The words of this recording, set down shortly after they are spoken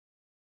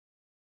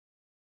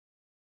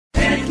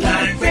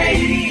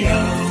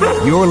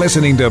You're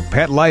listening to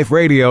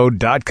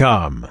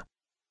PetLifeRadio.com.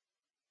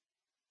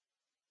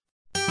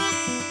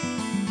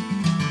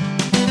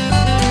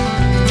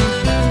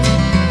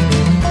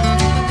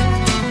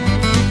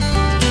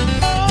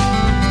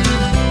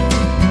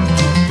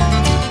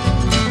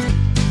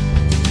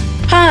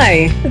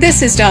 Hi,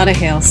 this is Donna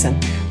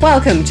Halson.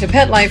 Welcome to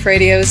Pet Life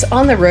Radio's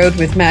On the Road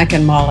with Mac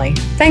and Molly.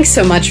 Thanks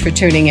so much for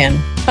tuning in.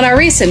 On our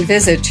recent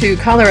visit to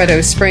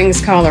Colorado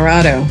Springs,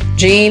 Colorado,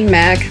 Jean,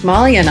 Mac,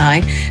 Molly, and I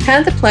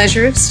had the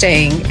pleasure of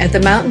staying at the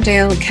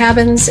Mountaindale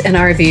Cabins and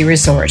RV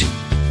Resort.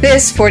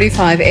 This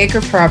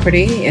 45-acre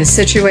property is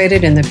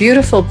situated in the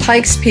beautiful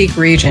Pikes Peak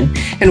region,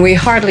 and we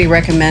heartily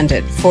recommend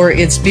it for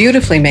its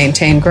beautifully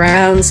maintained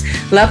grounds,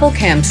 level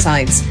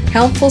campsites,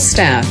 helpful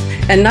staff,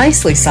 and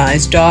nicely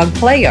sized dog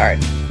play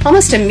yard.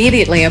 Almost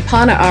immediately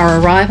upon our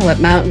arrival at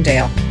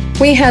Mountaindale,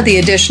 we had the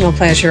additional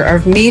pleasure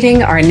of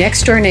meeting our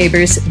next-door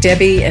neighbors,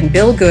 Debbie and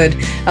Bill Good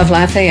of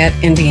Lafayette,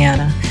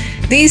 Indiana.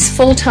 These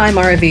full-time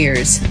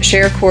RVers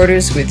share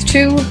quarters with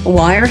two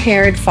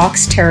wire-haired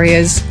fox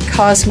terriers,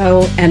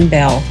 Cosmo and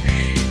Belle.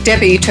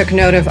 Debbie took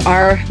note of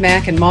our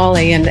Mac and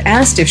Molly and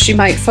asked if she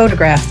might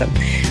photograph them.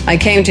 I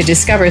came to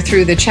discover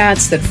through the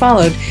chats that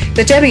followed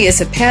that Debbie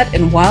is a pet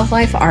and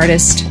wildlife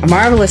artist, a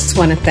marvelous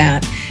one at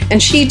that,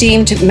 and she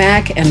deemed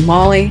Mac and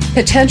Molly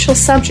potential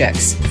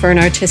subjects for an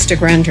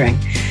artistic rendering.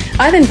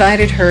 I've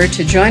invited her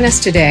to join us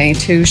today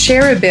to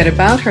share a bit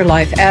about her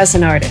life as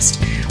an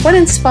artist. What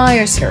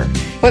inspires her?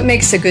 What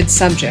makes a good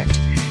subject?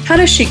 How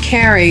does she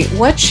carry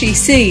what she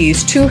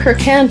sees to her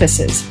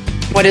canvases?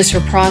 What is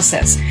her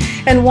process?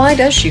 And why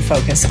does she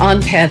focus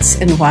on pets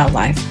and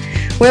wildlife?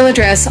 We'll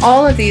address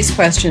all of these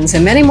questions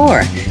and many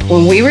more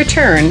when we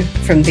return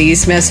from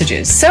these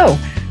messages. So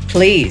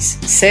please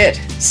sit,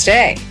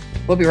 stay.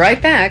 We'll be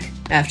right back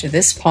after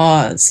this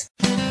pause.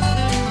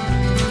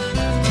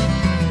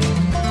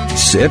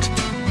 Sit,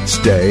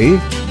 stay.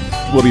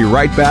 We'll be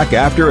right back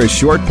after a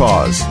short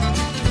pause.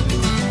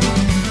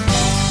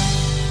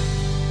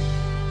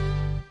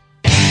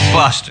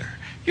 Buster,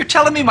 you're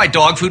telling me my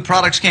dog food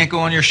products can't go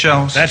on your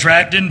shelves? That's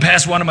right. Didn't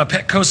pass one of my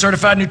Petco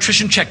certified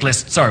nutrition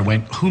checklists. Sorry,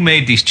 Wayne. Who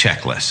made these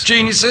checklists?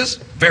 Geniuses.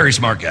 Very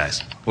smart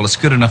guys. Well, it's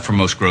good enough for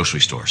most grocery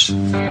stores.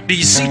 Do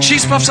you see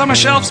cheese puffs on my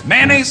shelves?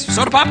 Mayonnaise?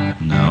 Soda pop?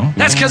 No.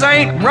 That's because I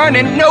ain't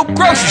running no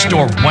grocery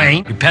store,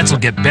 Wayne. Your pets will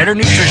get better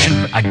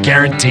nutrition, I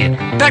guarantee it.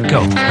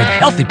 Petco, where the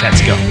healthy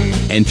pets go.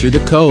 Enter the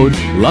code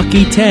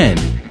LUCKY10,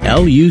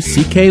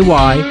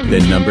 LUCKY, the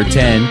number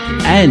 10,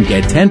 and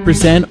get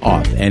 10%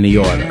 off any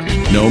order.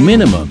 No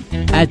minimum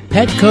at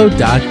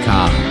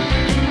petco.com.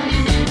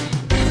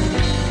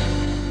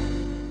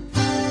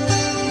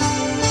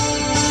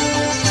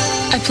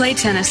 I play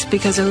tennis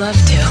because I love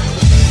to.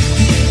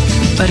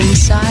 But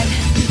inside,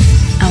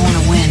 I want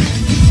to win.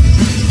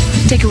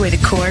 Take away the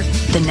court,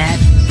 the net.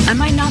 I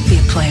might not be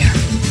a player,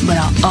 but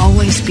I'll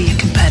always be a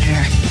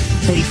competitor.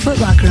 Lady Foot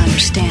Locker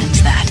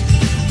understands that.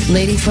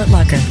 Lady Foot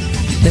Locker,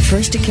 the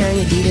first to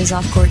carry Adidas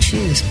off-court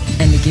shoes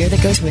and the gear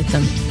that goes with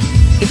them.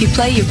 If you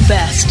play your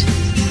best,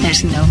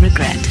 there's no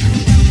regret.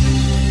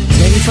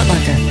 Lady Foot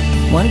Locker,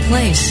 one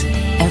place,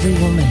 every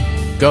woman.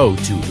 Go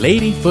to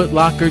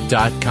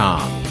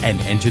ladyfootlocker.com and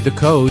enter the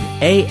code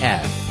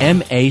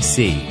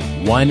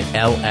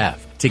AFMAC1LF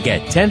to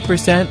get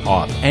 10%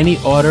 off any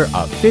order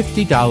of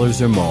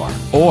 $50 or more.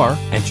 Or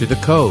enter the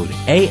code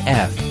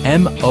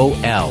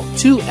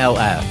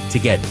AFMOL2LF to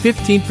get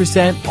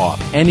 15% off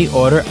any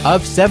order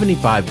of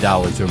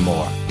 $75 or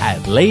more at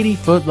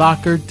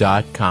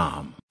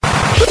ladyfootlocker.com.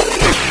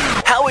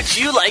 How would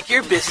you like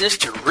your business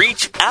to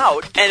reach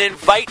out and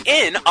invite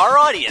in our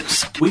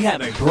audience? We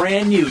have a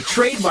brand new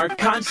trademark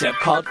concept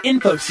called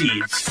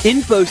InfoSeeds.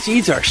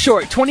 InfoSeeds are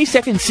short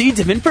 20-second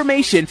seeds of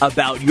information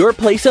about your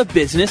place of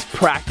business,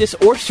 practice,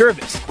 or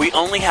service. We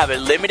only have a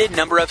limited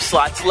number of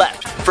slots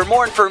left. For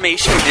more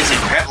information, visit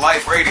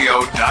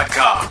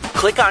PetLifeRadio.com.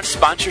 Click on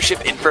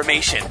sponsorship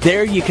information.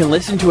 There you can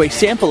listen to a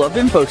sample of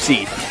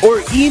InfoSeed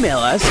or email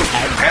us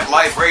at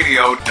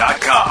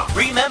PetLifeRadio.com.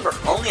 Remember,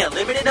 only a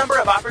limited number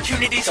of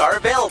opportunities are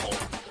available.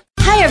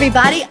 Hi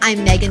everybody,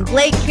 I'm Megan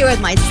Blake here with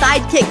my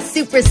sidekick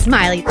Super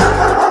Smiley,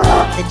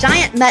 the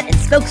giant mutt and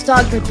spokes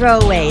dog for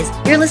throwaways.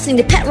 You're listening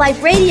to Pet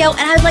Life Radio, and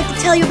I'd like to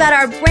tell you about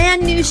our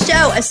brand new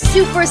show, A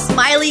Super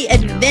Smiley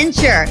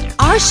Adventure.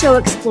 Our show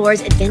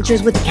explores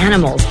adventures with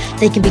animals.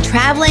 They can be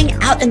traveling,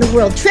 out in the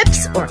world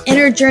trips, or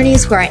inner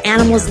journeys where our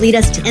animals lead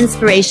us to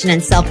inspiration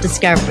and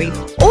self-discovery,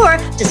 or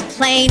just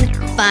plain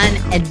fun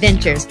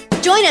adventures.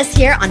 Join us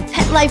here on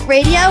Pet Life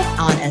Radio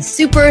on A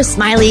Super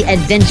Smiley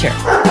Adventure.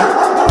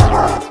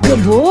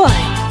 Good boy.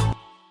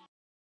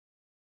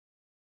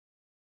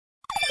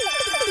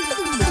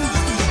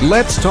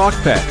 Let's Talk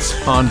Pets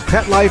on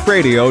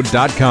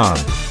PetLifeRadio.com.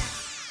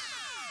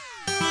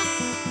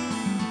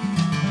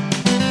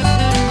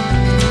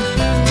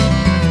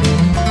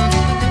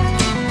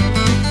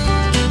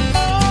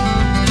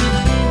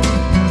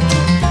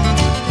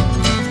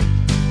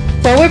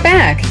 Well, we're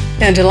back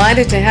and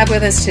delighted to have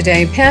with us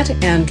today pet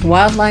and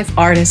wildlife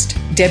artist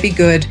Debbie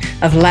Good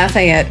of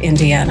Lafayette,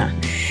 Indiana.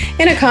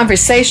 In a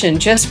conversation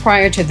just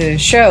prior to the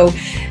show,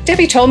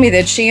 Debbie told me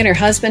that she and her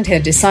husband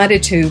had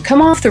decided to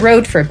come off the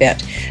road for a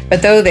bit,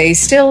 but though they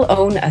still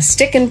own a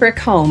stick and brick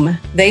home,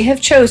 they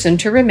have chosen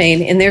to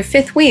remain in their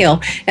fifth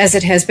wheel as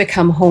it has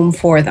become home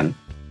for them.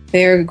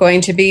 They're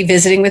going to be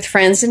visiting with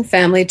friends and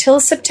family till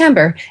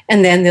September,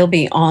 and then they'll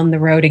be on the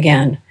road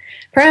again.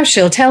 Perhaps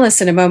she'll tell us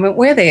in a moment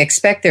where they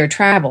expect their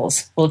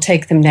travels will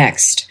take them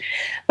next.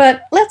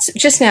 But let's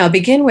just now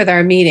begin with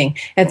our meeting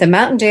at the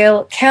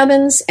Mountaindale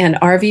Cabins and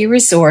RV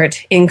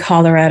Resort in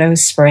Colorado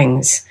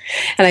Springs.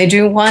 And I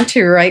do want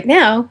to right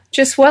now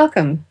just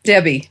welcome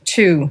Debbie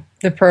to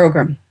the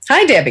program.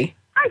 Hi, Debbie.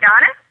 Hi,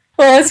 Donna.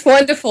 Well, it's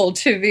wonderful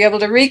to be able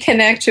to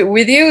reconnect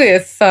with you,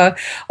 if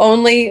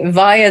only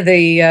via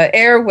the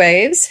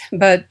airwaves.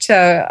 But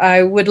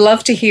I would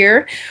love to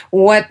hear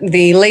what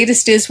the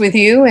latest is with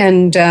you,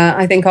 and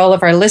I think all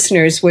of our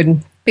listeners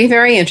would be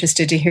very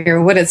interested to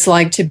hear what it's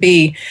like to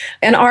be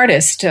an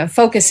artist,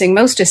 focusing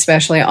most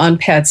especially on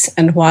pets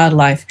and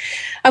wildlife.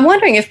 I'm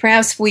wondering if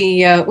perhaps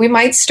we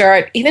might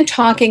start even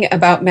talking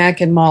about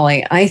Mac and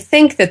Molly. I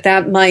think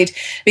that might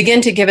begin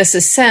to give us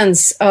a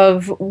sense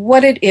of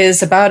what it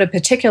is about a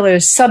particular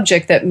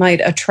subject that might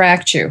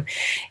attract you.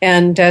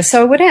 And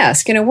so I would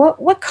ask,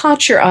 what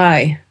caught your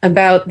eye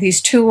about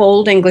these two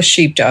old English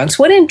sheepdogs?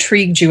 What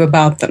intrigued you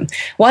about them?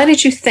 Why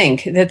did you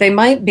think that they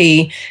might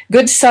be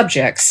good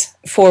subjects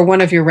for one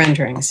of your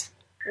renderings?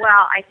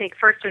 Well, I think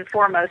first and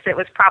foremost, it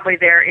was probably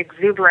their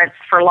exuberance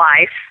for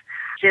life.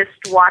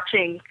 Just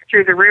watching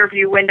through the rear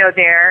view window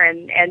there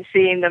and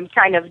seeing them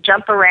kind of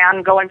jump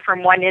around, going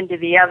from one end to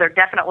the other,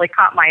 definitely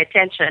caught my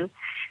attention.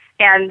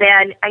 And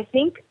then I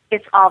think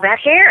it's all that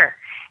hair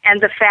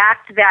and the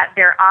fact that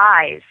their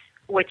eyes,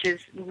 which is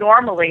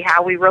normally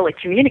how we really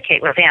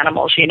communicate with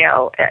animals,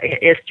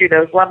 is through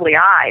those lovely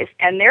eyes.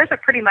 And theirs are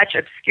pretty much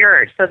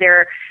obscured, so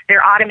there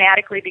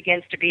automatically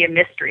begins to be a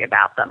mystery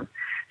about them.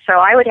 So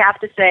I would have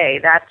to say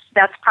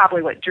that's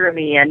probably what drew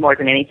me in more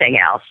than anything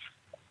else.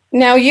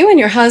 Now, you and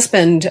your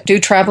husband do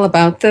travel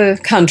about the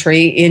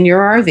country in your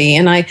RV,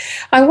 and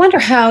I wonder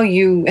how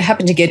you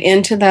happen to get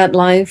into that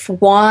life.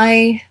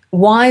 Why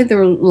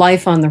the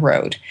life on the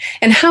road?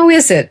 And how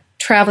is it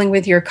traveling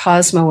with your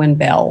Cosmo and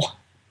Belle?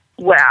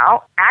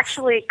 Well,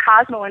 actually,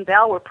 Cosmo and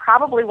Belle were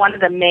probably one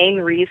of the main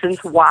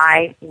reasons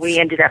why we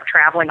ended up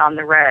traveling on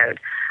the road.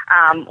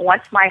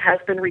 Once my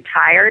husband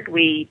retired,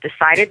 we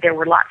decided there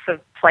were lots of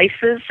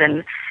places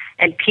and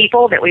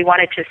people that we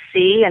wanted to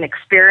see and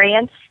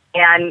experience,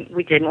 and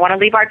we didn't want to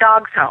leave our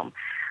dogs home.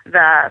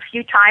 The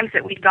few times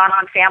that we'd gone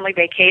on family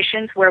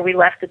vacations where we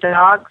left the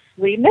dogs,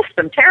 we missed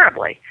them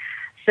terribly.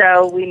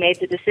 So we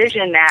made the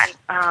decision that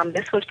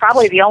this was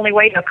probably the only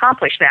way to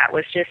accomplish that,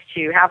 was just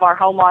to have our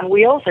home on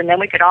wheels, and then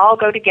we could all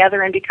go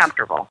together and be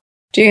comfortable.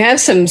 Do you have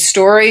some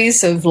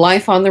stories of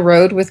life on the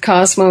road with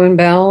Cosmo and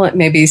Belle?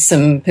 Maybe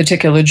some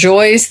particular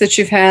joys that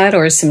you've had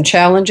or some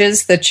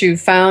challenges that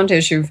you've found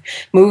as you've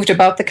moved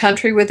about the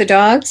country with the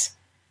dogs?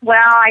 Well,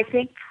 I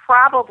think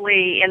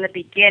probably in the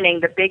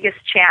beginning, the biggest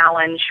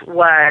challenge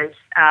was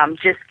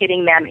just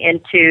getting them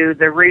into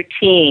the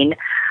routine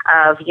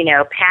of,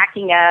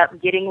 packing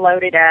up, getting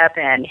loaded up,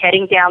 and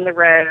heading down the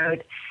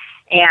road.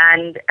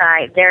 And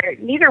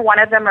neither one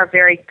of them are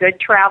very good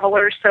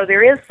travelers, so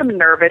there is some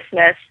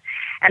nervousness.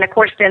 And, of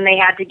course, then they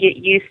had to get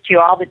used to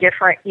all the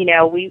different,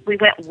 we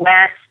went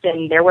west,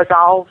 and there was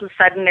all of a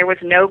sudden there was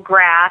no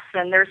grass,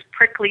 and there's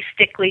prickly,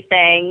 stickly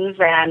things.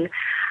 And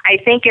I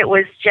think it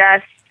was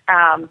just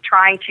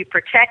trying to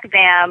protect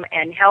them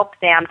and help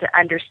them to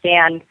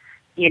understand,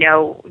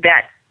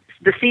 that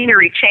the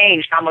scenery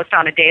changed almost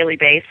on a daily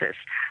basis.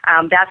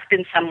 That's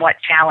been somewhat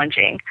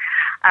challenging.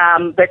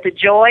 But the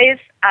joys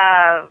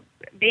of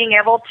being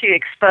able to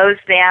expose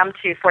them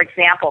to, for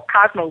example,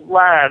 Cosmo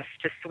loves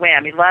to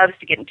swim. He loves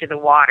to get into the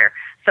water.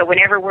 So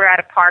whenever we're at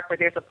a park where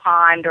there's a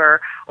pond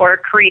or a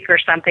creek or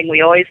something,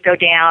 we always go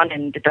down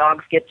and the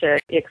dogs get to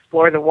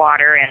explore the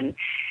water and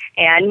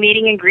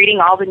meeting and greeting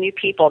all the new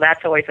people.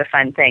 That's always a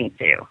fun thing,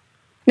 too.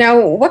 Now,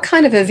 what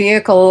kind of a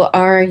vehicle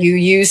are you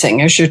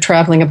using as you're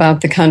traveling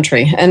about the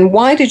country? And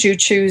why did you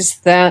choose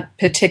that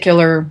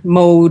particular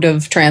mode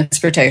of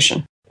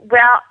transportation?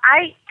 Well,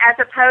 as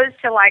opposed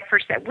to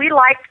we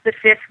liked the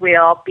fifth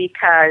wheel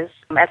because,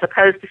 as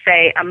opposed to,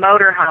 say, a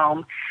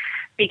motorhome,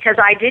 because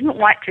I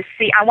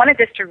wanted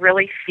this to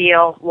really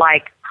feel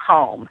like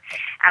home.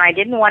 And I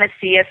didn't want to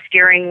see a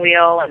steering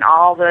wheel and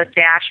all the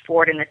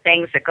dashboard and the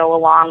things that go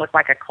along with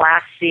like a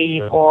Class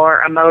C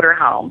or a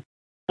motorhome.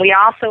 We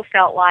also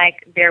felt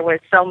like there was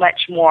so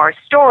much more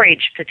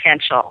storage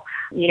potential.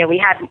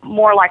 We had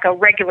more like a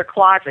regular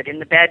closet in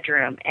the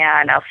bedroom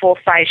and a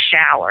full-size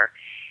shower.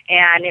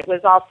 And it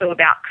was also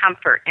about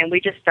comfort, and we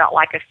just felt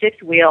like a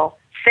fifth wheel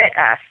fit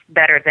us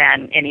better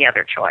than any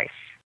other choice.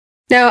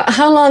 Now,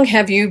 how long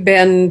have you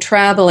been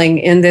traveling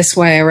in this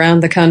way around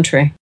the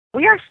country?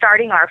 We are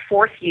starting our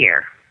 4th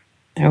year.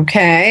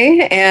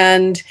 Okay,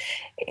 and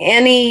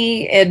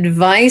any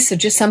advice or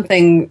just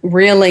something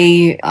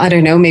really, I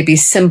don't know, maybe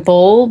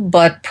simple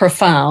but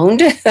profound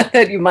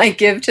that you might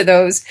give to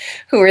those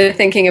who are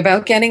thinking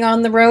about getting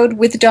on the road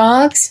with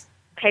dogs?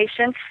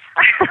 Patience.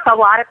 a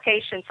lot of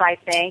patience, I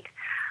think,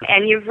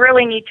 and you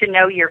really need to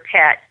know your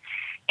pet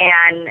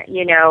and,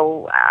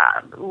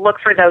 look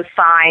for those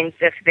signs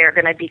if they're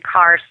going to be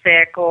car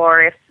sick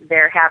or if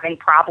they're having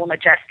problem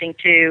adjusting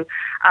to.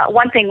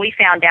 One thing we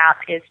found out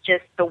is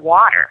just the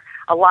water.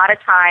 A lot of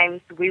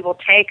times we will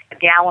take a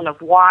gallon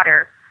of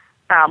water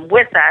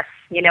with us,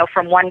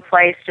 from one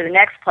place to the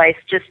next place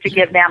just to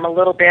give them a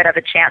little bit of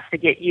a chance to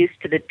get used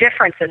to the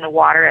difference in the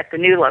water at the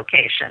new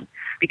location,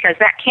 because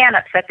that can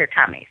upset their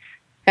tummies.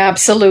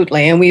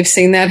 Absolutely, and we've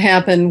seen that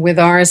happen with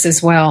ours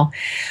as well.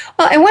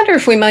 Well, I wonder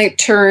if we might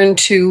turn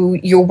to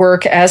your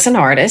work as an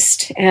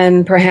artist,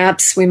 and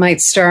perhaps we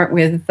might start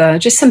with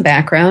just some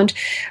background.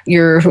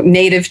 You're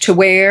native to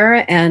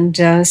where, and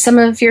some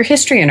of your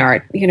history in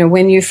art.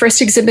 When you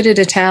first exhibited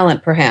a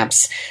talent,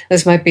 perhaps.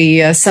 Those might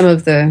be some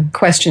of the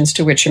questions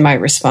to which you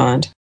might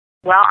respond.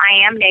 Well,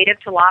 I am native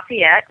to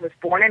Lafayette, was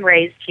born and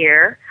raised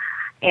here,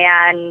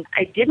 and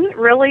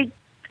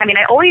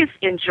I always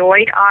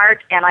enjoyed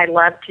art, and I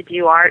loved to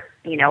do art,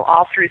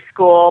 all through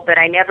school, but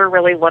I never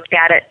really looked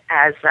at it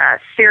as a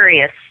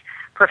serious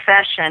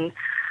profession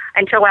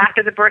until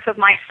after the birth of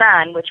my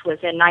son, which was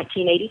in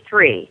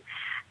 1983.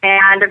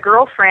 And a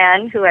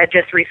girlfriend who had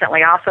just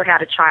recently also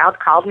had a child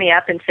called me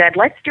up and said,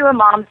 let's do a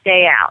mom's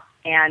day out.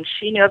 And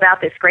she knew about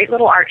this great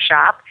little art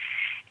shop,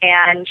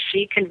 and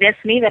she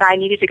convinced me that I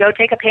needed to go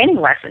take a painting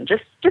lesson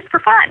just for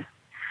fun.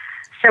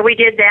 So we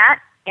did that,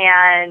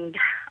 and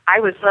I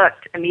was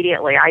hooked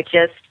immediately. I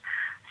just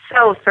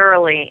so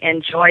thoroughly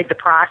enjoyed the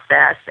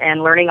process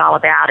and learning all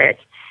about it.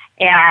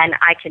 And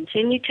I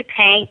continued to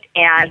paint,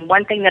 and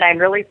one thing that I'm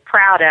really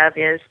proud of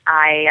is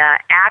I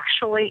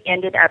actually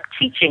ended up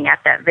teaching at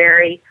that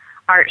very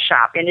art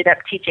shop, ended up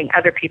teaching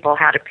other people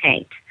how to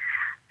paint.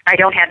 I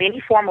don't have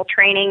any formal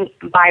training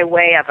by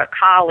way of a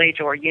college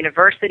or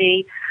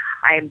university.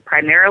 I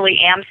primarily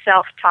am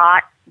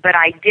self-taught, but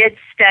I did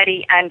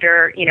study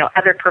under,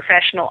 other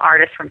professional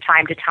artists from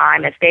time to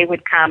time. As they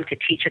would come to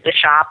teach at the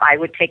shop, I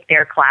would take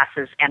their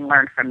classes and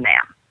learn from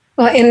them.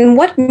 Well, in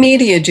what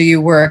media do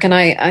you work? And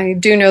I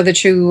do know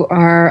that you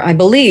are, I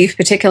believe,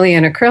 particularly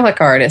an acrylic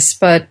artist,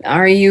 but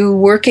are you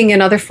working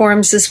in other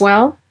forms as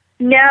well?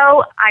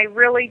 No, I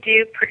really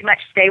do pretty much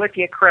stay with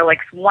the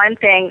acrylics. One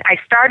thing, I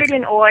started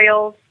in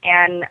oils,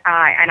 and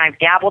I've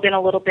dabbled in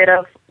a little bit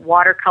of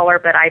watercolor,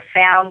 but I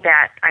found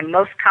that I'm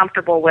most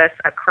comfortable with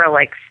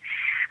acrylics.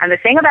 And the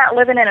thing about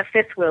living in a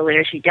fifth wheel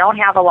is you don't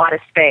have a lot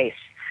of space.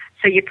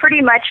 So you pretty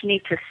much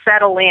need to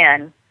settle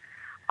in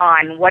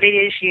on what it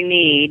is you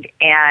need.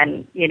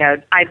 And, in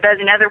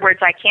other words,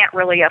 I can't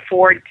really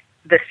afford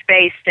the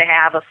space to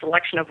have a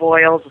selection of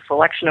oils, a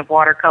selection of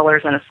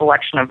watercolors, and a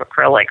selection of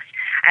acrylics,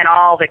 and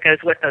all that goes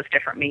with those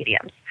different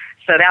mediums.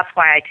 So that's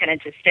why I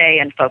tended to stay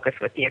and focus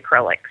with the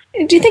acrylics.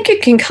 Do you think you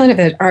can kind of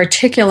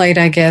articulate,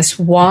 I guess,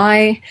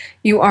 why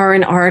you are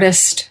an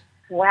artist?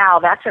 Wow,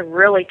 that's a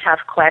really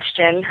tough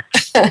question.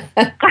 That's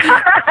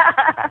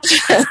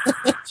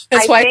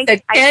why I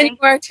said, can you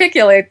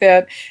articulate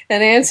that,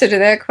 an answer to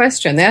that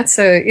question? I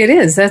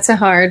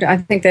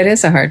think that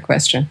is a hard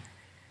question.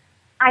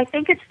 I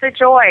think it's the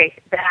joy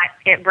that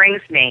it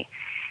brings me.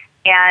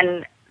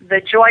 And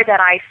the joy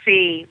that I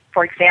see,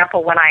 for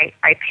example, when I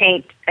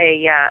paint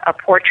a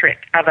portrait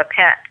of a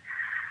pet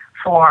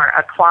for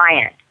a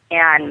client,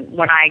 and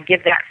when I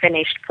give that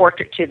finished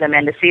portrait to them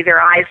and to see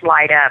their eyes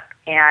light up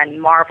and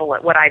marvel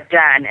at what I've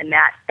done, and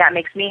that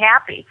makes me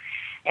happy.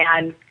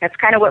 And that's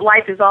kind of what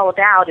life is all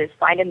about, is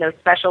finding those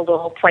special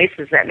little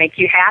places that make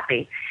you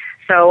happy.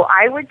 So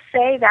I would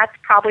say that's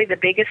probably the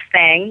biggest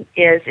thing,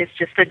 is it's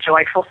just a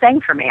joyful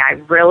thing for me. I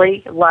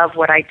really love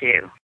what I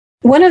do.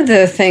 One of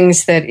the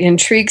things that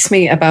intrigues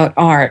me about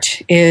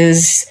art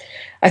is,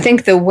 I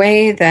think, the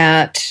way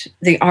that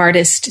the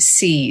artist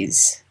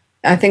sees.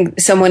 I think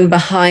someone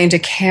behind a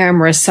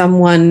camera,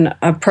 someone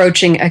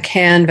approaching a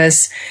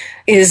canvas,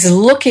 is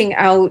looking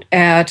out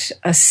at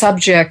a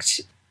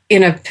subject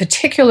in a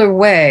particular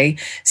way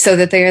so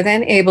that they are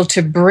then able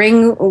to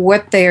bring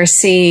what they are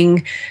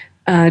seeing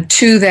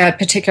to that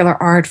particular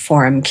art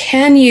form.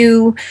 Can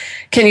you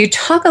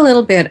talk a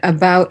little bit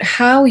about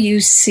how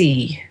you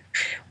see?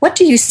 What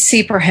do you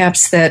see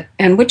perhaps that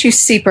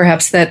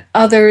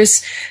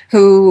others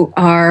who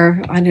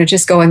are,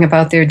 just going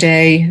about their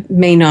day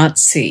may not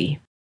see?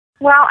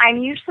 Well, I'm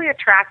usually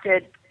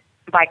attracted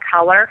by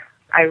color.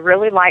 I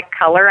really like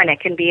color, and it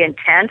can be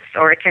intense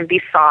or it can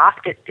be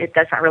soft. It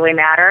doesn't really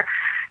matter.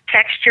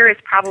 Texture is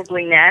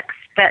probably next.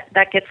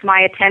 That gets my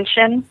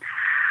attention.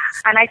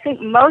 And I think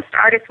most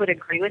artists would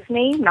agree with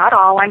me. Not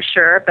all, I'm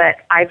sure, but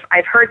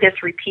I've heard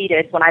this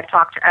repeated when I've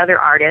talked to other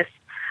artists.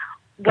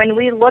 When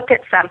we look at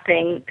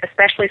something,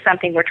 especially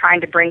something we're trying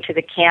to bring to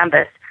the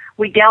canvas,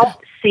 we don't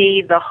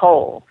see the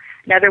whole.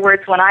 In other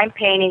words, when I'm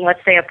painting,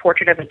 let's say, a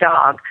portrait of a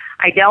dog,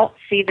 I don't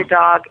see the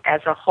dog as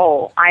a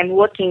whole. I'm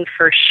looking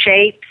for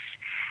shapes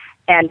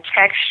and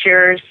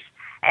textures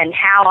and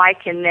how I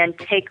can then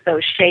take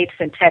those shapes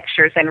and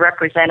textures and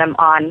represent them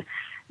on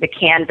the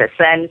canvas.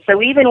 And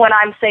so even when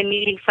I'm, say,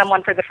 meeting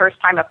someone for the first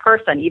time, a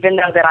person, even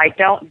though that I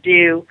don't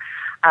do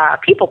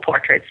people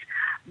portraits,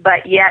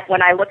 But yet,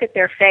 when I look at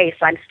their face,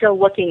 I'm still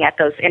looking at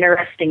those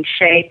interesting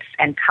shapes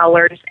and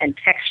colors and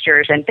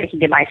textures and thinking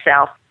to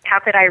myself, how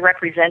could I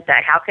represent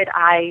that? How could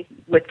I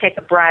would take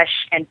a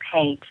brush and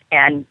paint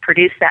and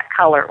produce that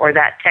color or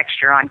that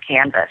texture on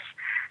canvas?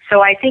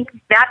 So I think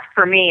that,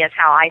 for me, is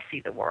how I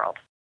see the world.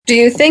 Do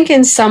you think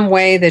in some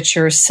way that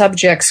your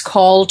subjects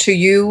call to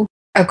you?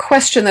 A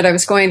question that I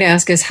was going to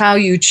ask is how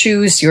you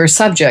choose your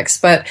subjects,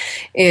 but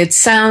it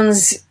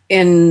sounds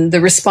in the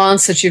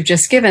response that you've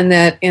just given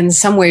that in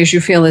some ways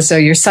you feel as though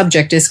your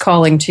subject is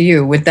calling to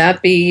you. Would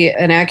that be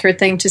an accurate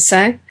thing to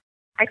say?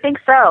 I think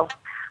so.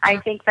 I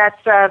think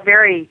that's a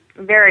very,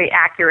 very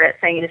accurate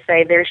thing to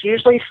say. There's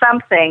usually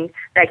something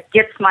that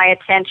gets my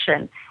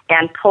attention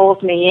and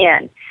pulls me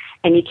in.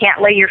 And you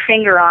can't lay your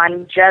finger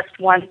on just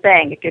one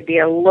thing. It could be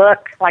a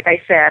look, like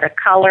I said, a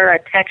color, a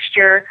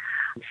texture,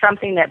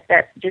 something that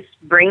just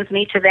brings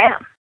me to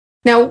them.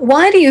 Now,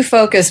 why do you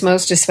focus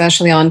most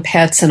especially on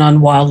pets and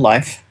on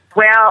wildlife?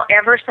 Well,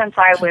 ever since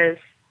I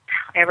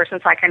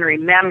can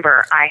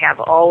remember, I have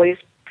always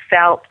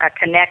felt a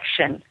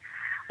connection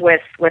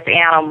with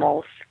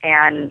animals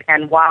and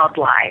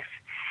wildlife.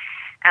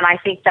 And I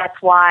think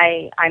that's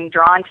why I'm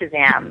drawn to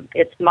them.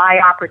 It's my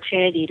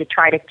opportunity to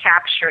try to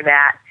capture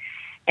that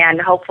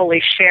and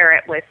hopefully share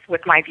it with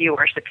my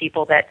viewers, the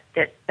people that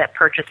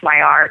purchase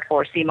my art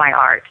or see my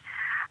art.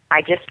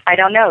 I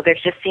don't know. There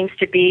just seems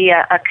to be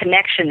a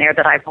connection there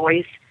that I've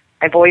always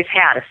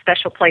had, a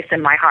special place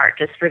in my heart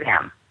just for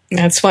them.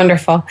 That's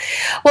wonderful.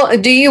 Well,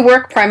 do you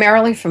work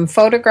primarily from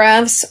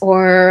photographs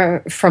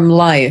or from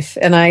life?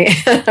 And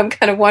I'm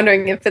kind of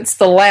wondering if it's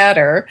the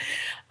latter,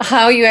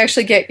 how you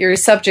actually get your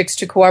subjects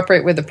to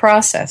cooperate with the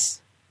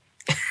process.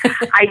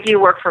 I do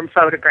work from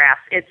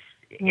photographs. It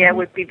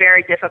would be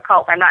very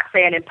difficult. I'm not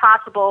saying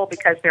impossible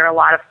because there are a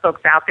lot of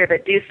folks out there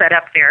that do set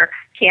up their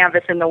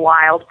canvas in the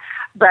wild,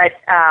 but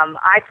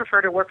I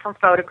prefer to work from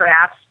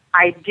photographs.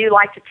 I do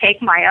like to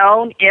take my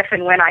own if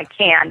and when I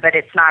can, but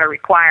it's not a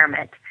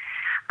requirement.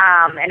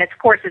 And of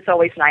course, it's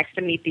always nice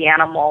to meet the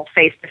animal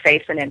face to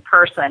face and in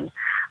person.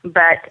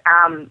 But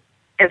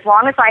as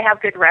long as I have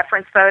good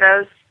reference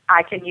photos,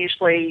 I can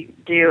usually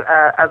do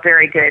a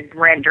very good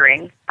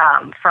rendering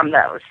from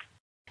those.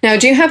 Now,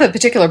 do you have a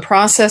particular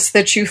process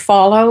that you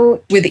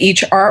follow with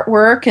each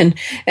artwork, and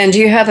do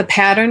you have a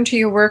pattern to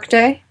your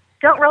workday?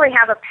 Don't really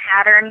have a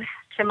pattern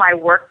to my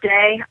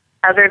workday,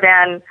 other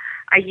than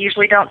I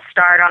usually don't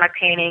start on a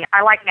painting.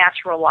 I like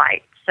natural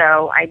light,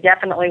 so I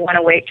definitely want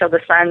to wait till the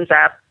sun's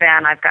up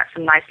and I've got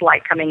some nice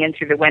light coming in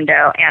through the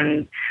window,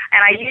 and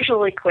I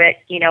usually quit,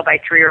 by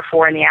 3 or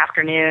 4 in the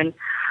afternoon.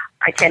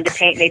 I tend to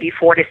paint maybe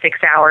 4 to 6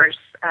 hours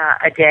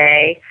a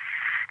day.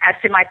 As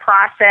to my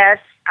process,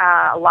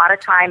 a lot of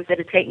times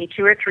it'll take me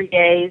 2 or 3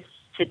 days.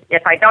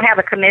 If I don't have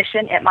a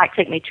commission, it might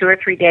take me 2 or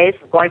 3 days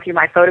of going through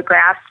my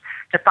photographs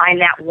to find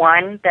that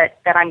one that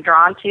I'm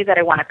drawn to, that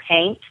I want to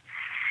paint.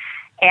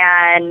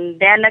 And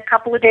then a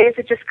couple of days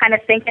of just kind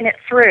of thinking it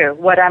through,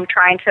 what I'm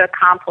trying to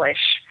accomplish.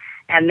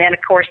 And then, of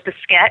course, the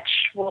sketch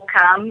will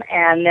come,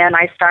 and then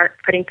I start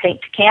putting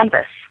paint to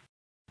canvas.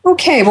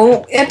 Okay,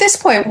 well, at this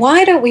point,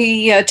 why don't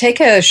we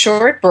take a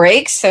short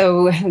break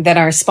so that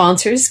our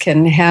sponsors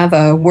can have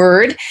a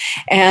word,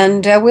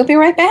 and we'll be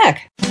right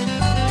back.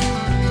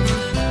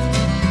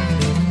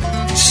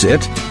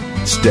 Sit,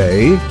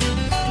 stay.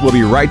 We'll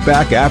be right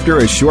back after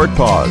a short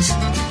pause.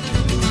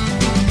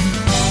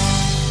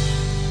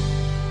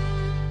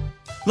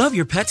 Love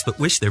your pets but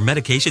wish their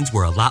medications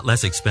were a lot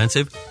less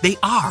expensive? They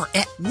are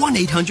at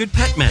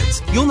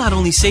 1-800-PET-MEDS. You'll not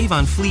only save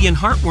on flea and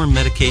heartworm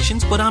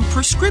medications, but on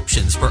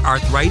prescriptions for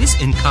arthritis,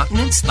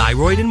 incontinence,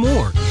 thyroid, and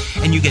more.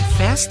 And you get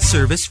fast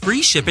service,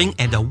 free shipping,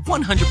 and a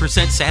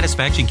 100%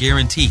 satisfaction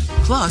guarantee.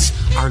 Plus,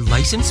 our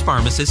licensed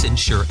pharmacists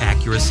ensure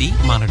accuracy,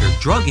 monitor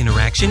drug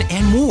interaction,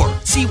 and more.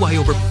 See why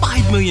over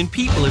 5 million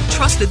people have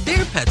trusted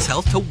their pet's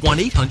health to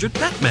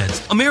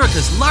 1-800-PET-MEDS,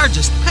 America's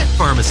largest pet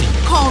pharmacy.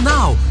 Call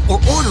now or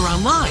order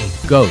online.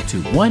 Go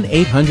to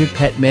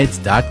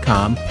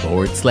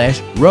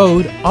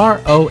 1-800-PetMeds.com/ROAD,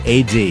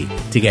 ROAD,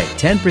 to get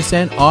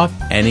 10% off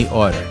any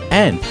order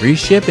and free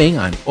shipping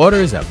on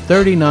orders of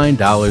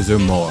 $39 or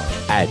more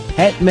at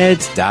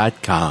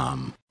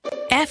PetMeds.com.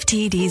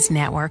 FTD's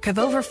network of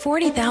over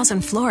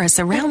 40,000 florists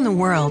around the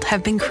world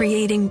have been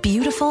creating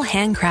beautiful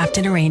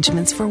handcrafted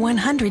arrangements for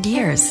 100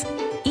 years.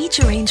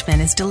 Each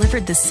arrangement is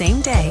delivered the same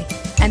day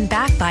and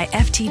backed by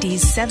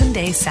FTD's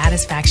 7-day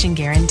satisfaction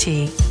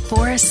guarantee.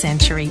 For a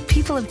century,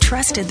 people have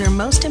trusted their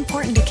most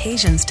important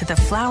occasions to the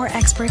flower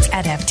experts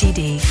at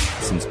FTD.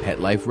 Since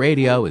Pet Life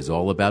Radio is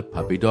all about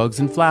puppy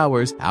dogs and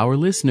flowers, our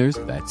listeners,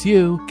 that's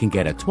you, can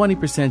get a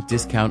 20%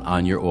 discount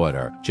on your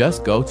order.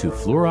 Just go to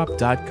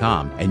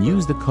Fluorop.com and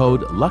use the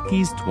code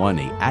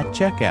LUCKIES20 at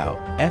checkout.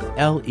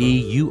 FLEUROP.com.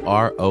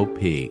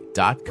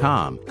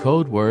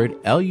 Code word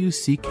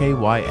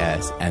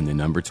LUCKYS and the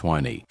number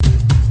 20.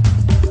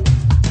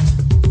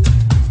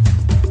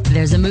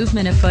 There's a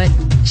movement afoot.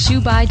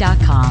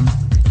 ShoeBuy.com.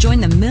 Join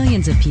the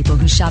millions of people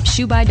who shop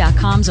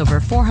ShoeBuy.com's over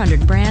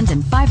 400 brands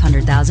and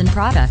 500,000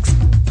 products.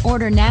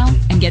 Order now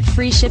and get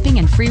free shipping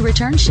and free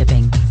return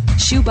shipping.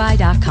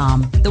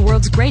 ShoeBuy.com, the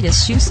world's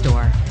greatest shoe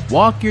store.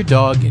 Walk your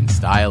dog in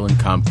style and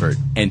comfort.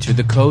 Enter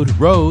the code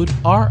ROAD,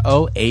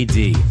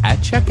 R-O-A-D, at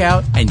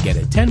checkout and get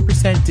a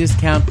 10%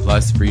 discount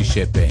plus free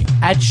shipping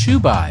at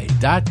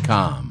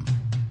ShoeBuy.com.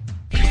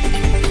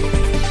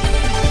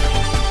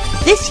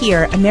 This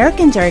year,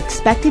 Americans are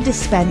expected to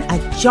spend a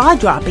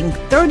jaw-dropping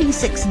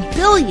 $36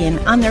 billion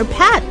on their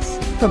pets.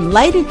 From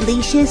lighted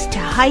leashes to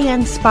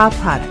high-end spa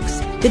products,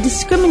 the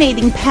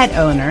discriminating pet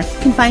owner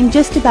can find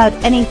just about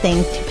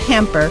anything to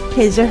pamper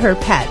his or her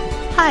pet.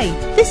 Hi,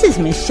 this is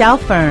Michelle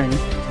Fern.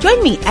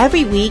 Join me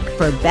every week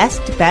for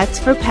Best Bets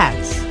for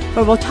Pets,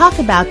 where we'll talk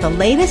about the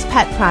latest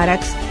pet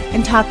products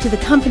and talk to the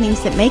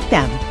companies that make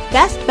them.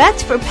 Best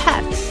Bets for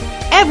Pets,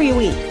 every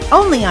week,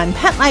 only on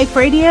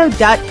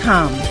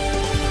PetLifeRadio.com.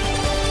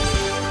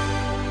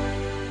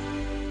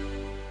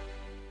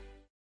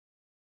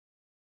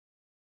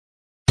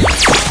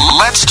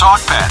 Let's talk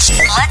pets.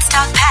 Let's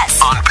talk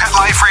pets On Pet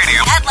Life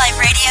Radio. Pet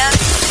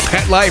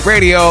Life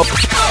Radio.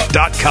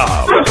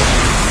 PetLifeRadio.com.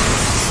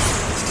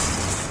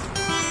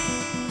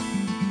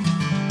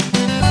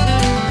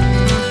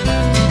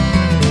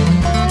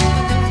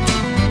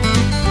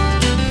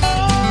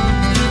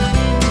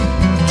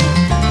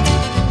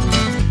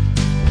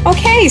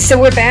 Okay, so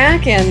we're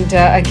back, and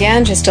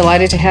again, just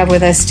delighted to have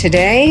with us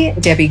today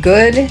Debbie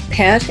Good,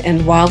 pet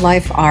and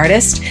wildlife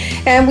artist.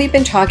 And we've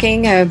been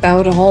talking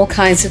about all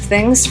kinds of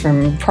things,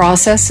 from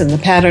process and the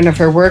pattern of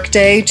her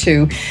workday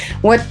to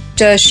what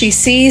she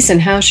sees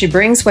and how she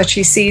brings what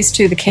she sees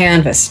to the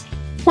canvas.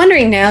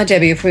 Wondering now,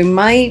 Debbie, if we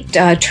might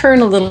turn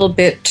a little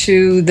bit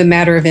to the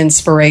matter of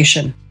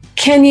inspiration.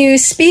 Can you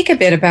speak a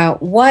bit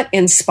about what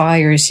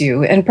inspires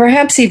you, and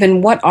perhaps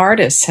even what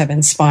artists have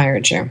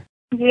inspired you?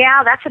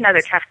 Yeah, that's another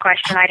tough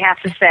question, I'd have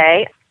to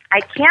say. I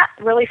can't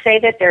really say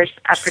that there's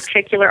a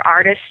particular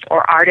artist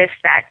or artists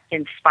that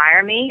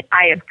inspire me.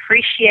 I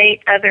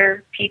appreciate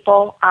other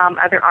people,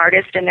 other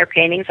artists and their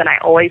paintings, and I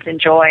always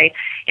enjoy,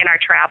 in our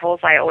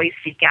travels, I always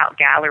seek out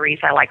galleries.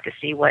 I like to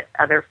see what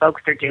other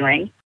folks are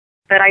doing.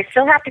 But I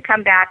still have to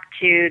come back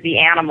to the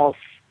animals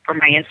for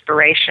my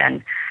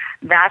inspiration.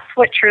 That's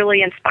what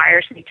truly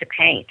inspires me to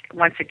paint.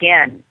 Once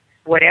again,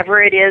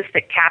 whatever it is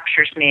that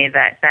captures me,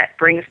 that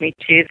brings me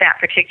to that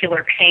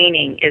particular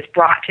painting, is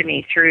brought to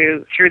me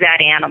through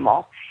that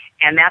animal.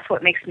 And that's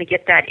what makes me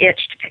get that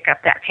itch to pick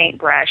up that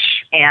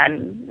paintbrush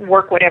and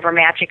work whatever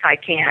magic I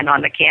can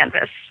on the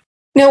canvas.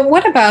 Now,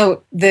 what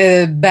about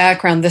the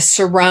background, the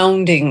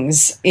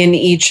surroundings in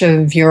each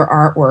of your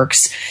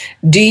artworks?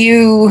 Do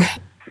you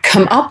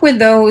come up with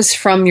those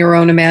from your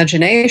own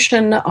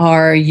imagination?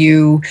 Are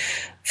you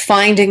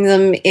finding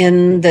them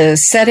in the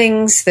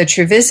settings that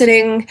you're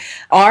visiting?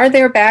 Are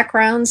there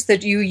backgrounds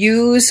that you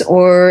use,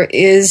 or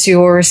is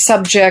your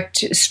subject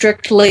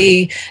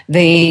strictly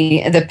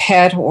the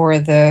pet or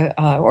the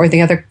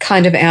other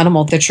kind of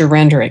animal that you're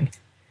rendering?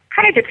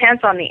 Kind of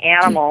depends on the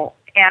animal,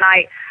 and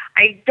I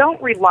don't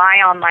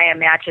rely on my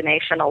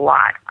imagination a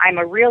lot. I'm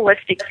a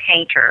realistic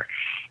painter,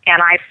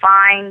 and I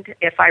find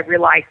if I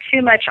rely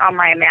too much on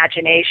my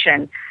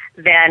imagination,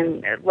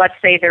 then let's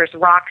say there's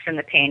rocks in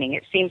the painting.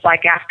 It seems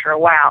like after a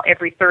while,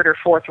 every third or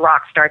fourth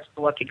rock starts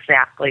to look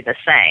exactly the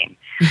same.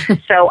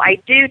 So I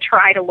do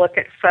try to look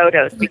at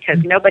photos,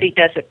 because nobody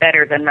does it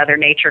better than Mother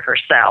Nature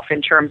herself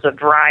in terms of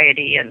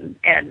variety and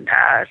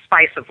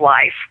spice of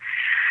life.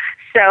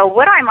 So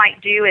what I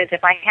might do is,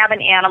 if I have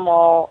an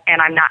animal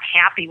and I'm not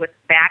happy with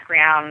the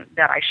background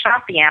that I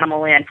shot the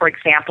animal in, for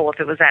example, if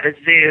it was at a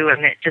zoo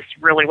and it just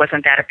really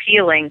wasn't that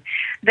appealing,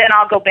 then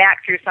I'll go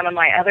back through some of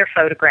my other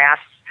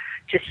photographs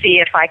to see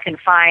if I can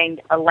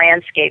find a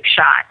landscape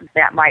shot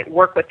that might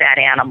work with that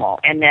animal,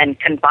 and then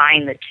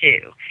combine the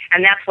two.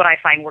 And that's what I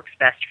find works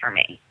best for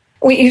me.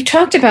 Well, you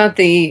talked about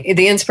the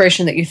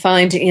inspiration that you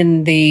find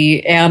in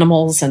the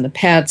animals and the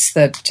pets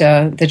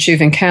that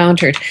you've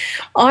encountered.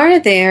 Are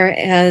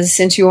there,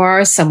 since you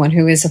are someone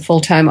who is a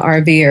full-time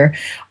RVer,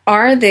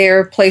 are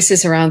there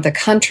places around the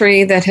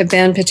country that have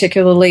been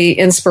particularly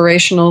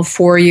inspirational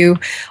for you?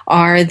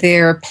 Are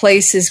there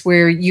places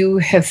where you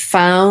have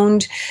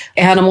found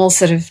animals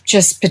that have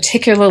just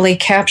particularly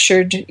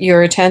captured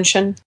your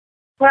attention?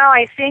 Well,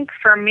 I think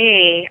for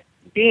me,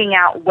 being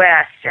out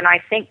west, and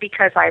I think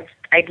because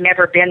I'd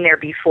never been there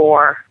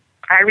before,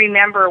 I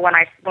remember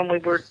when we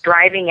were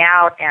driving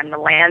out and the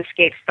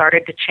landscape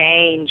started to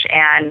change,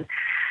 and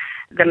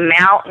the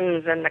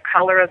mountains and the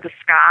color of the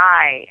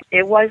sky,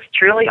 it was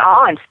truly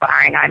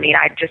awe-inspiring. I mean,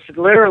 I just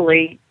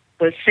literally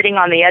was sitting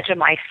on the edge of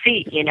my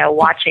seat,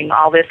 watching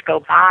all this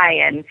go by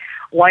and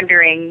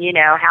wondering,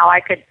 how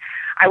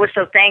I was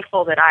so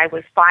thankful that I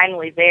was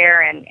finally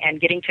there and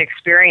getting to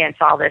experience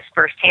all this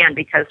firsthand,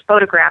 because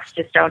photographs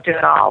just don't do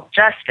it all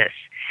justice.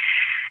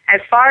 As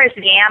far as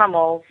the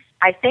animals,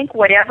 I think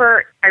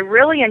I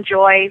really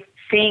enjoy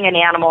seeing an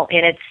animal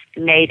in its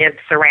native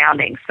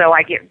surroundings. So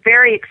I get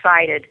very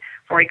excited,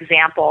 for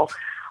example,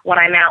 when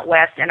I'm out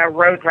west and a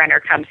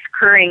roadrunner comes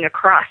scurrying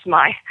across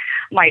my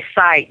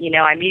sight.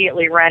 I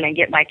immediately run and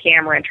get my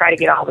camera and try to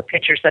get all the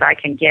pictures that I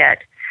can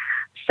get.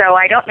 So So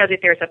I don't know that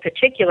there's a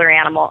particular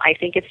animal. I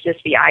think it's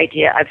just the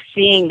idea of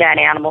seeing that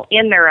animal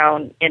in their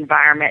own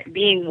environment,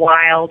 being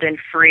wild and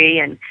free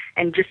and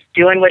just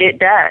doing what it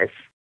does.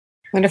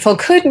 Wonderful.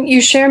 Couldn't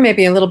you share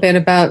maybe a little bit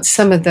about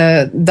some of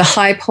the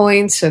high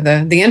points or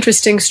the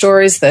interesting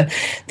stories, the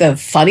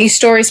funny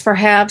stories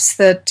perhaps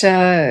that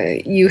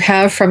you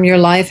have from your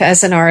life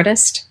as an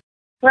artist?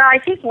 Well, I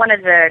think one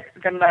of the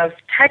most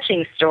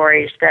touching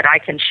stories that I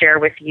can share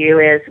with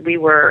you is we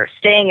were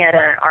staying at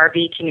an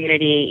RV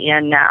community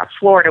in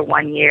Florida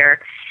one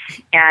year,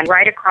 and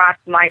right across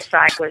my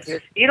side was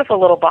this beautiful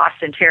little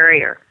Boston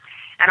Terrier.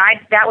 And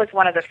that was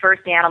one of the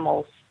first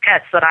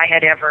pets that I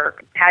had ever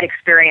had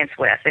experience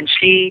with. And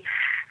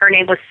her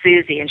name was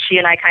Susie, and she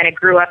and I kind of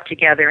grew up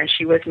together, and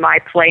she was my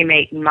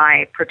playmate and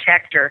my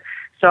protector.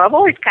 So I've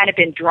always kind of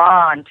been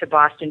drawn to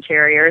Boston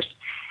Terriers.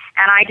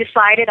 And I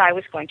decided I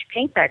was going to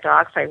paint that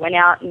dog. So I went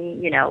out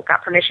and,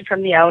 got permission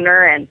from the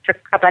owner and took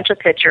a bunch of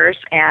pictures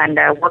and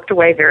worked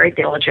away very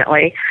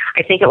diligently.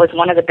 I think it was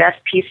one of the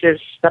best pieces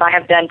that I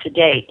have done to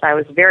date. I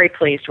was very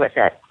pleased with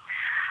it.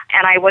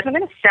 And I wasn't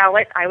going to sell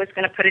it. I was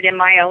going to put it in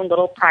my own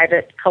little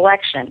private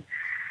collection.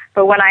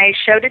 But when I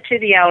showed it to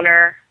the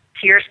owner,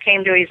 tears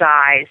came to his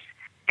eyes,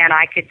 and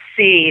I could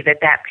see that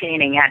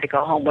painting had to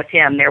go home with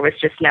him. There was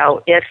just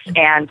no ifs,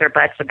 ands, or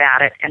buts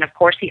about it. And, of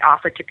course, he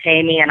offered to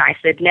pay me, and I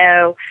said,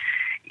 no,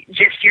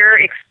 just your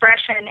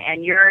expression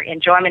and your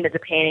enjoyment of the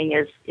painting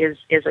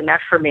is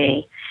enough for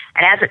me.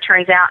 And as it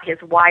turns out,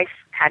 his wife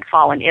had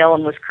fallen ill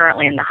and was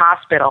currently in the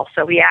hospital.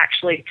 So we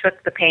actually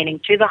took the painting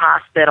to the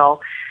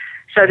hospital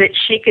so that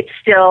she could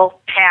still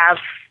have,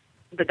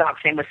 the dog's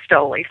name was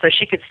Stoli, so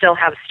she could still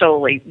have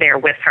Stoli there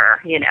with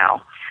her,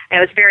 And it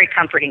was very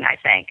comforting, I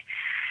think.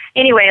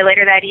 Anyway,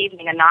 later that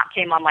evening, a knock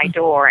came on my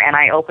door, and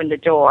I opened the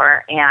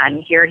door,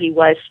 and here he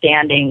was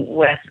standing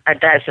with a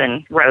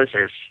dozen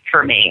roses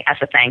for me as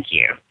a thank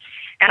you.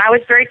 And I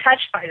was very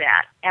touched by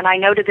that. And I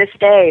know to this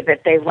day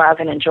that they love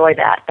and enjoy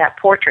that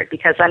portrait,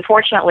 because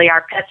unfortunately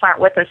our pets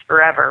aren't with us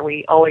forever.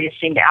 We always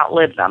seem to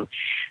outlive them.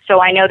 So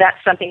I know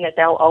that's something that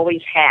they'll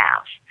always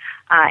have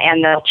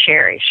and they'll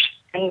cherish.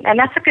 And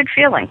that's a good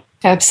feeling.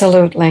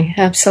 Absolutely,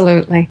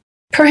 absolutely.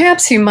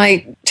 Perhaps you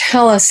might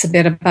tell us a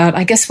bit about,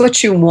 I guess,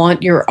 what you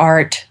want your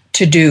art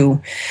to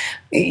do.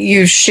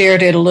 You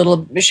shared a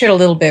little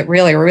bit,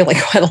 really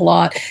quite a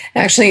lot,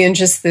 actually, in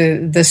just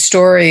the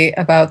story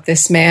about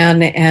this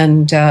man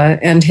and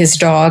his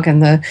dog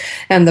and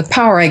the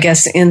power, I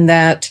guess, in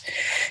that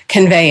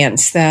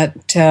conveyance that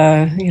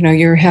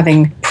you're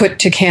having put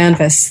to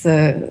canvas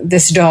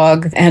this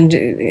dog and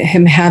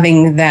him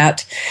having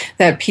that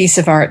piece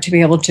of art to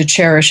be able to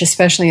cherish,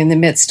 especially in the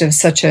midst of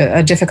such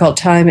a difficult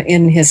time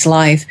in his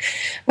life.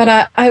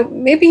 But I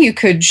maybe you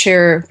could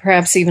share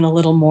perhaps even a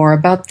little more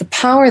about the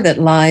power that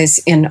lies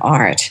in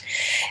art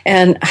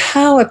and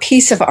how a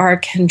piece of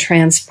art can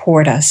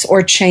transport us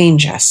or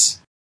change us.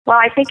 Well,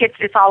 I think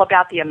it's all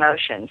about the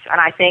emotions.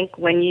 And I think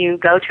when you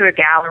go to a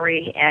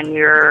gallery and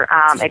you're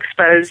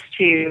exposed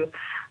to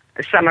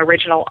some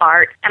original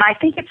art, and I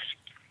think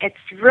it's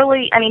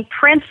really,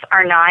 prints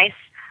are nice,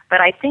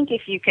 but I think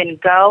if you can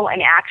go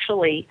and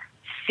actually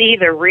see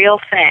the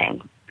real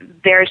thing,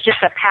 there's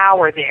just a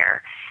power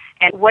there.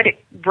 And what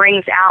it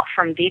brings out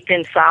from deep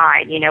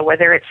inside,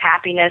 whether it's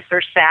happiness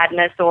or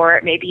sadness, or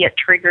maybe it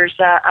triggers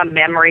a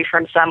memory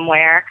from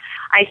somewhere.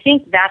 I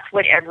think that's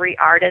what every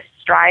artist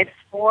strives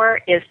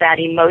for, is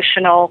that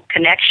emotional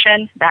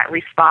connection, that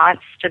response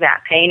to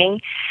that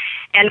painting.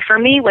 And for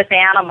me, with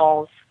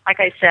animals,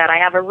 like I said, I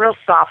have a real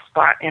soft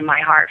spot in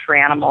my heart for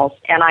animals,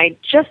 and I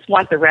just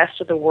want the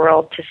rest of the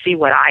world to see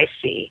what I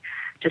see,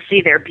 to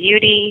see their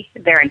beauty,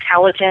 their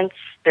intelligence,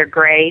 their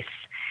grace,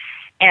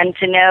 and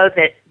to know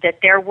that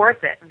they're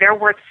worth it. They're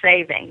worth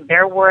saving.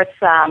 They're worth,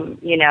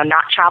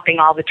 not chopping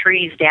all the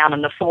trees down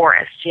in the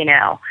forest,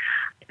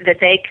 that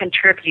they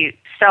contribute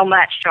so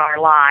much to our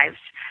lives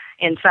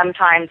in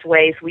sometimes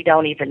ways we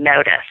don't even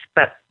notice,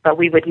 but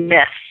we would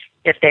miss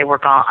if they were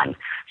gone.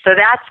 So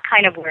that's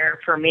kind of where,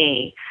 for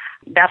me,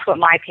 that's what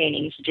my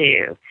paintings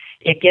do.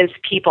 It gives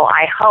people,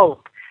 I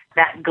hope,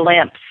 that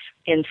glimpse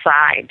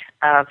inside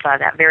of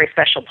that very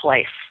special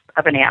place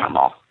of an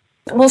animal.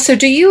 Well, so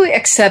do you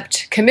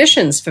accept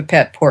commissions for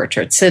pet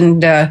portraits,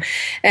 and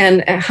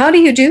how do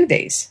you do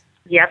these?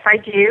 Yes, I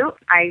do.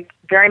 I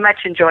very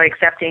much enjoy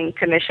accepting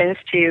commissions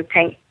to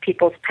paint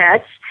people's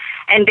pets.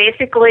 And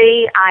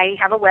basically, I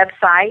have a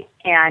website,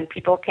 and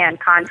people can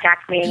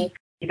contact me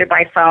either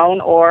by phone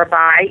or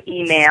by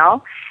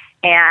email.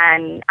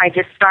 And I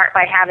just start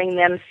by having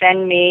them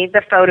send me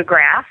the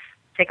photograph,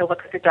 take a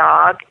look at the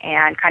dog,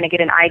 and kind of get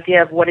an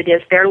idea of what it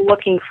is they're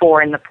looking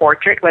for in the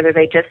portrait, whether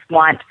they just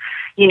want,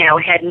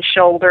 head and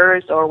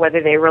shoulders, or whether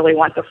they really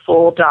want the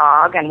full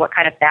dog and what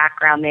kind of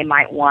background they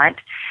might want.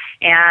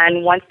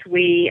 And once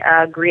we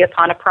agree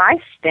upon a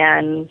price,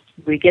 then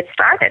we get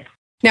started.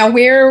 Now,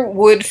 where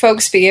would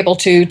folks be able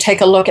to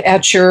take a look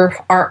at your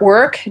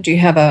artwork? Do you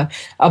have a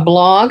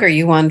blog? Are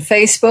you on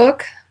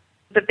Facebook?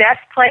 The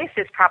best place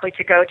is probably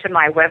to go to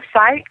my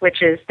website,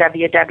 which is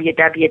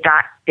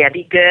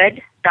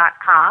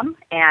www.debbiegood.com,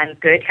 and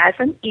good has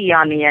an E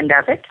on the end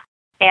of it.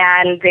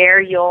 And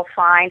there you'll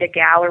find a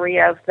gallery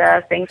of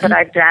the things that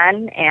I've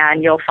done,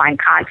 and you'll find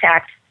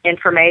contact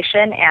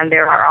information, and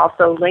there are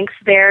also links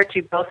there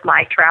to both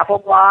my travel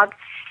blog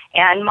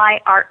and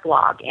my art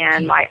blog.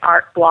 And my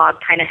art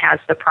blog kind of has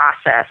the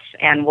process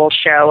and will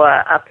show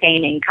a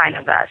painting kind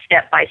of a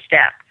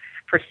step-by-step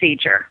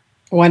procedure.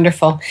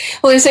 Wonderful.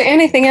 Well, is there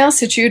anything else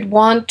that you'd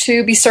want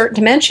to be certain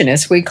to mention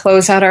as we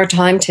close out our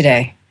time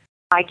today?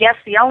 I guess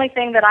the only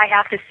thing that I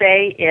have to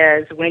say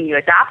is when you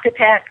adopt a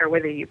pet or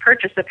whether you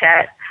purchase a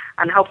pet,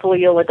 and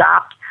hopefully you'll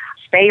adopt,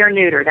 spay or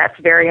neuter. That's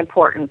very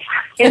important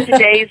in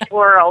today's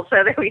world.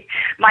 So that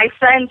my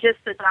son just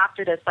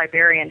adopted a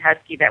Siberian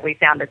Husky that we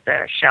found at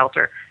the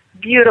shelter.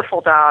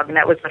 Beautiful dog, and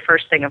that was the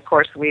first thing, of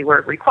course, we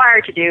were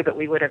required to do, but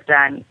we would have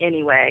done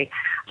anyway.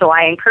 So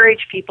I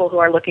encourage people who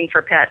are looking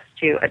for pets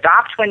to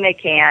adopt when they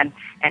can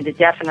and to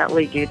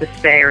definitely do the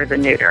spay or the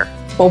neuter.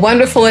 Well,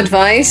 wonderful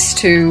advice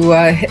to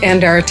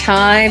end our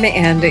time.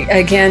 And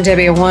again,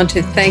 Debbie, I want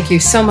to thank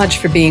you so much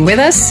for being with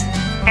us.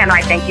 And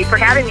I thank you for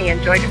having me.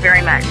 Enjoyed it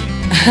very much.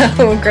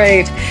 Oh,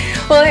 great.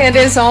 Well, and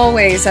as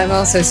always, I'm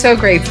also so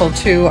grateful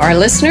to our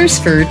listeners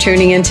for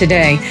tuning in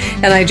today.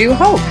 And I do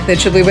hope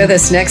that you'll be with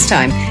us next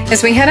time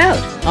as we head out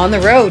on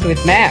the road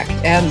with Mac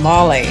and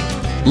Molly.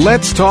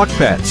 Let's Talk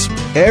Pets,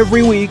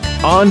 every week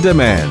on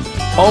demand,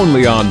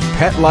 only on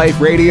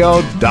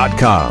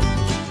PetLifeRadio.com.